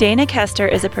 Dana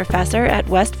Coester is a professor at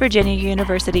West Virginia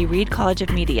University Reed College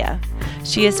of Media.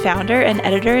 She is founder and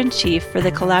editor-in-chief for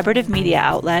the collaborative media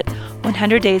outlet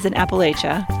 100 Days in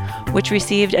Appalachia, which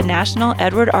received a National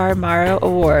Edward R. Murrow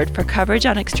Award for coverage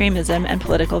on extremism and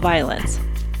political violence.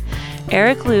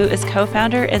 Eric Liu is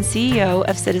co-founder and CEO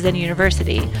of Citizen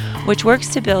University, which works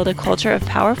to build a culture of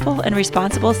powerful and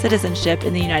responsible citizenship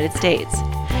in the United States.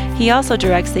 He also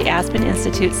directs the Aspen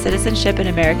Institute's Citizenship and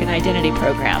American Identity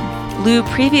program. Liu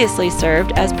previously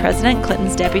served as President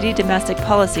Clinton's Deputy Domestic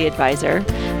Policy Advisor,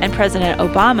 and President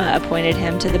Obama appointed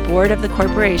him to the board of the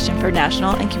Corporation for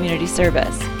National and Community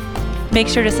Service. Make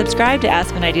sure to subscribe to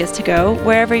Aspen Ideas to Go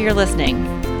wherever you're listening.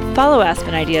 Follow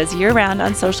Aspen Ideas year-round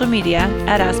on social media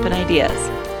at Aspen Ideas.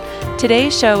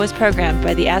 Today's show was programmed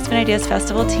by the Aspen Ideas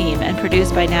Festival team and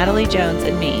produced by Natalie Jones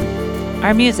and me.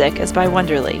 Our music is by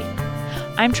Wonderly.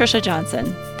 I'm Trisha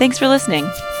Johnson. Thanks for listening.